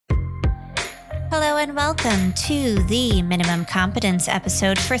Hello and welcome to the Minimum Competence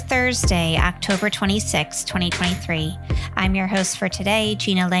episode for Thursday, October 26, 2023. I'm your host for today,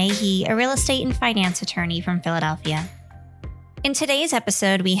 Gina Leahy, a real estate and finance attorney from Philadelphia. In today's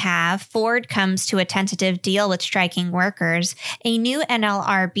episode, we have Ford comes to a tentative deal with striking workers, a new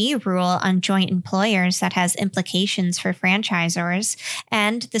NLRB rule on joint employers that has implications for franchisors,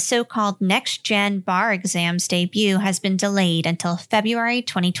 and the so-called next-gen bar exams debut has been delayed until February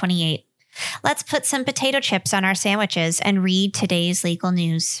 2028. Let's put some potato chips on our sandwiches and read today's legal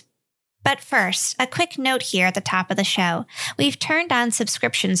news. But first, a quick note here at the top of the show. We've turned on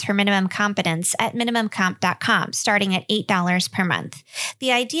subscriptions for Minimum Competence at minimumcomp.com, starting at $8 per month.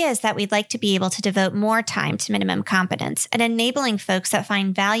 The idea is that we'd like to be able to devote more time to Minimum Competence, and enabling folks that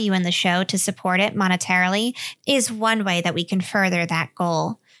find value in the show to support it monetarily is one way that we can further that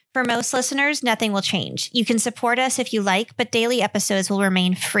goal. For most listeners, nothing will change. You can support us if you like, but daily episodes will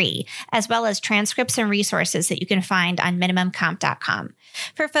remain free, as well as transcripts and resources that you can find on minimumcomp.com.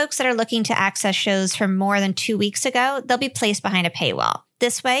 For folks that are looking to access shows from more than 2 weeks ago, they'll be placed behind a paywall.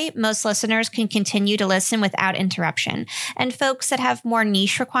 This way, most listeners can continue to listen without interruption. And folks that have more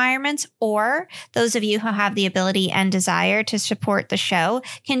niche requirements, or those of you who have the ability and desire to support the show,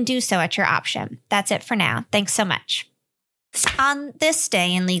 can do so at your option. That's it for now. Thanks so much. On this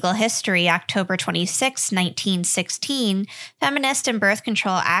day in legal history, October 26, 1916, feminist and birth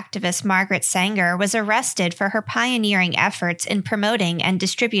control activist Margaret Sanger was arrested for her pioneering efforts in promoting and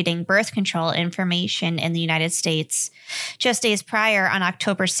distributing birth control information in the United States. Just days prior, on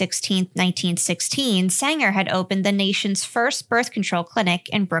October 16, 1916, Sanger had opened the nation's first birth control clinic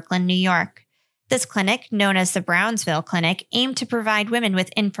in Brooklyn, New York. This clinic, known as the Brownsville Clinic, aimed to provide women with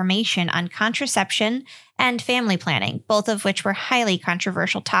information on contraception and family planning, both of which were highly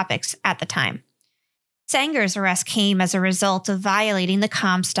controversial topics at the time. Sanger's arrest came as a result of violating the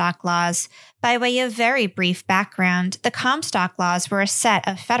Comstock laws. By way of very brief background, the Comstock laws were a set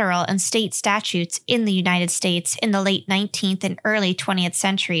of federal and state statutes in the United States in the late 19th and early 20th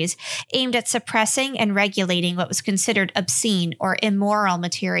centuries, aimed at suppressing and regulating what was considered obscene or immoral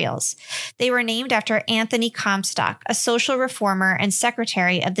materials. They were named after Anthony Comstock, a social reformer and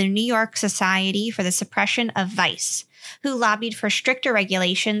secretary of the New York Society for the Suppression of Vice, who lobbied for stricter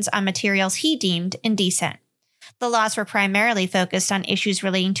regulations on materials he deemed indecent. The laws were primarily focused on issues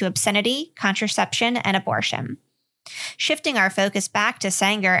relating to obscenity, contraception, and abortion. Shifting our focus back to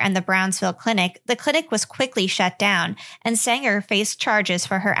Sanger and the Brownsville Clinic, the clinic was quickly shut down, and Sanger faced charges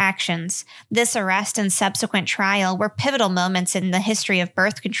for her actions. This arrest and subsequent trial were pivotal moments in the history of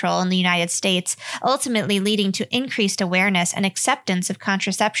birth control in the United States, ultimately leading to increased awareness and acceptance of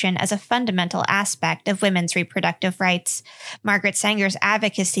contraception as a fundamental aspect of women's reproductive rights. Margaret Sanger's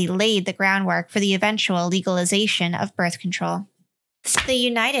advocacy laid the groundwork for the eventual legalization of birth control. The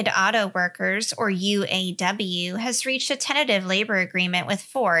United Auto Workers, or UAW, has reached a tentative labor agreement with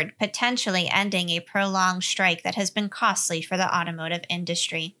Ford, potentially ending a prolonged strike that has been costly for the automotive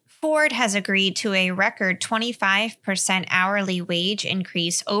industry. Ford has agreed to a record 25% hourly wage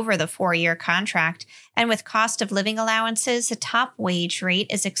increase over the 4-year contract, and with cost of living allowances, the top wage rate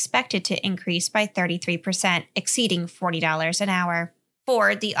is expected to increase by 33%, exceeding $40 an hour.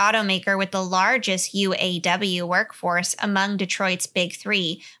 Ford, the automaker with the largest UAW workforce among Detroit's Big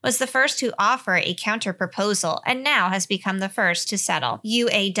Three, was the first to offer a counter-proposal and now has become the first to settle.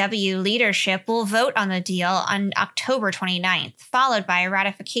 UAW leadership will vote on the deal on October 29th, followed by a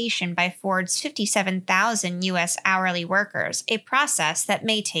ratification by Ford's 57,000 U.S. hourly workers, a process that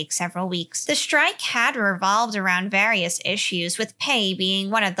may take several weeks. The strike had revolved around various issues, with pay being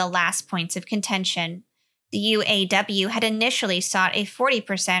one of the last points of contention. The UAW had initially sought a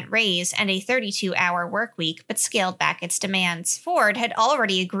 40% raise and a 32-hour work week, but scaled back its demands. Ford had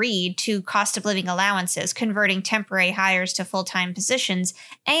already agreed to cost of living allowances, converting temporary hires to full-time positions,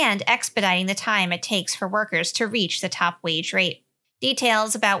 and expediting the time it takes for workers to reach the top wage rate.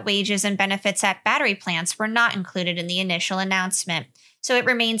 Details about wages and benefits at battery plants were not included in the initial announcement, so it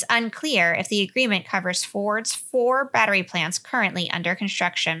remains unclear if the agreement covers Ford's 4 battery plants currently under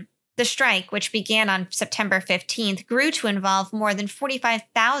construction. The strike, which began on September 15th, grew to involve more than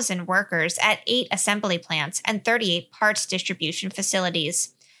 45,000 workers at 8 assembly plants and 38 parts distribution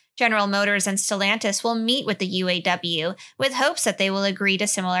facilities. General Motors and Stellantis will meet with the UAW with hopes that they will agree to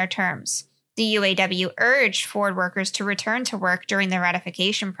similar terms. The UAW urged Ford workers to return to work during the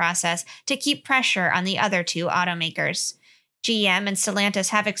ratification process to keep pressure on the other 2 automakers. GM and Stellantis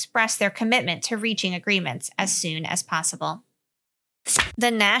have expressed their commitment to reaching agreements as soon as possible. The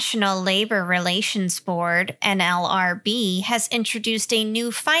National Labor Relations Board, NLRB, has introduced a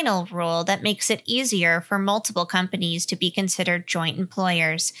new final rule that makes it easier for multiple companies to be considered joint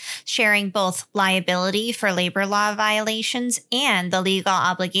employers, sharing both liability for labor law violations and the legal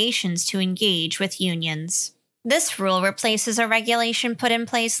obligations to engage with unions. This rule replaces a regulation put in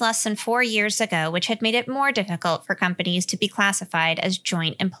place less than 4 years ago, which had made it more difficult for companies to be classified as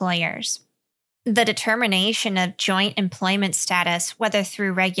joint employers. The determination of joint employment status, whether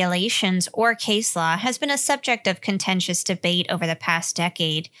through regulations or case law, has been a subject of contentious debate over the past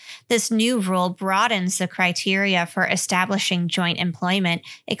decade. This new rule broadens the criteria for establishing joint employment,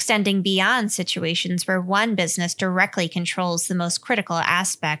 extending beyond situations where one business directly controls the most critical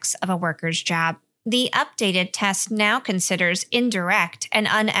aspects of a worker's job. The updated test now considers indirect and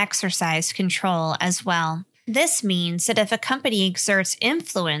unexercised control as well. This means that if a company exerts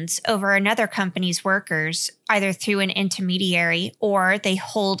influence over another company's workers, either through an intermediary or they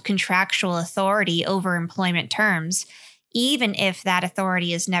hold contractual authority over employment terms, even if that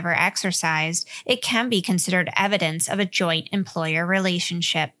authority is never exercised, it can be considered evidence of a joint employer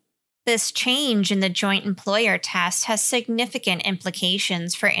relationship. This change in the joint employer test has significant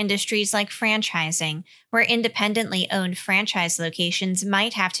implications for industries like franchising, where independently owned franchise locations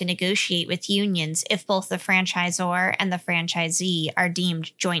might have to negotiate with unions if both the franchisor and the franchisee are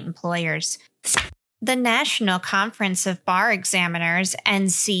deemed joint employers. The National Conference of Bar Examiners,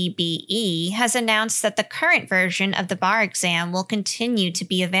 NCBE, has announced that the current version of the bar exam will continue to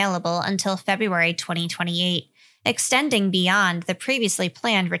be available until February 2028. Extending beyond the previously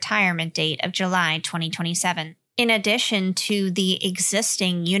planned retirement date of July 2027. In addition to the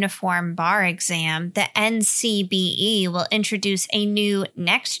existing uniform bar exam, the NCBE will introduce a new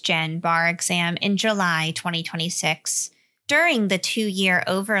next-gen bar exam in July 2026. During the 2-year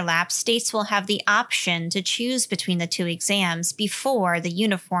overlap, states will have the option to choose between the two exams before the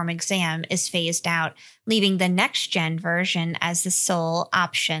uniform exam is phased out, leaving the next-gen version as the sole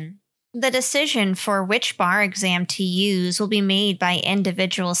option. The decision for which bar exam to use will be made by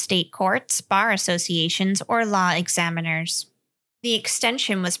individual state courts, bar associations, or law examiners. The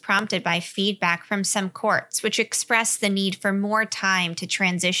extension was prompted by feedback from some courts, which expressed the need for more time to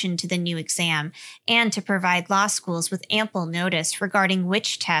transition to the new exam and to provide law schools with ample notice regarding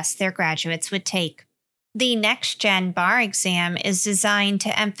which tests their graduates would take. The next-gen bar exam is designed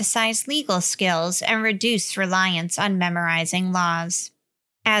to emphasize legal skills and reduce reliance on memorizing laws.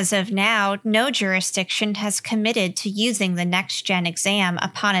 As of now, no jurisdiction has committed to using the next-gen exam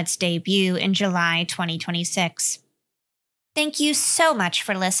upon its debut in July 2026. Thank you so much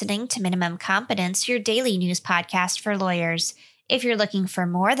for listening to Minimum Competence, your daily news podcast for lawyers. If you're looking for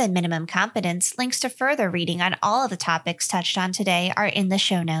more than minimum competence, links to further reading on all of the topics touched on today are in the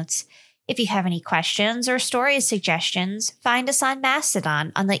show notes. If you have any questions or story suggestions, find us on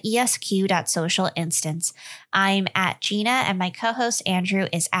Mastodon on the esq.social instance. I'm at Gina and my co-host Andrew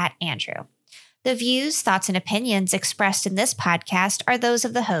is at Andrew. The views, thoughts, and opinions expressed in this podcast are those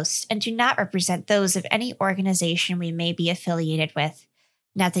of the host and do not represent those of any organization we may be affiliated with.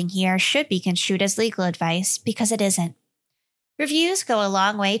 Nothing here should be construed as legal advice because it isn't. Reviews go a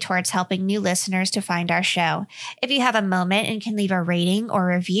long way towards helping new listeners to find our show. If you have a moment and can leave a rating or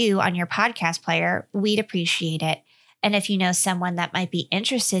review on your podcast player, we'd appreciate it. And if you know someone that might be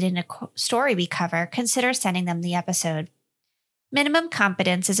interested in a story we cover, consider sending them the episode. Minimum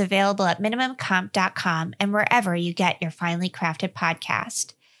Competence is available at minimumcomp.com and wherever you get your finely crafted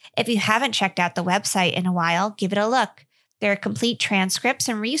podcast. If you haven't checked out the website in a while, give it a look. There are complete transcripts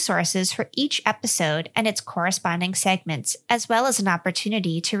and resources for each episode and its corresponding segments, as well as an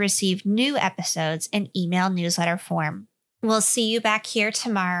opportunity to receive new episodes in email newsletter form. We'll see you back here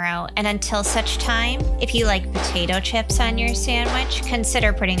tomorrow, and until such time, if you like potato chips on your sandwich,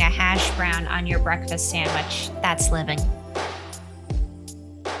 consider putting a hash brown on your breakfast sandwich. That's living.